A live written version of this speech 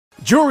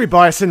Juri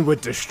Bison would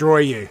destroy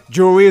you.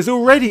 Juri is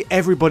already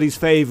everybody's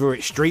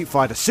favourite Street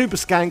Fighter super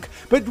skank,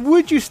 but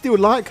would you still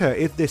like her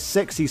if this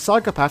sexy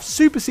psychopath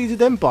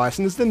superseded M.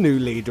 Bison as the new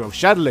leader of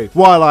Shadaloo?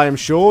 While I am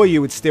sure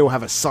you would still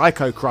have a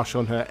psycho crush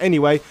on her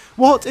anyway,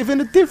 what if in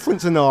a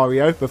different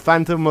scenario the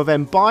Phantom of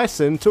M.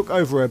 Bison took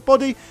over her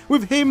body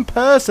with him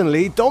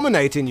personally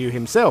dominating you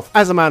himself?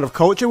 As a man of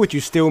culture, would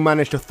you still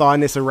manage to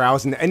find this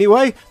arousing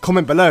anyway?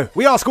 Comment below.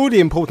 We ask all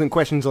the important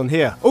questions on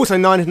here. Also,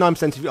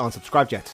 99% of you aren't subscribed yet.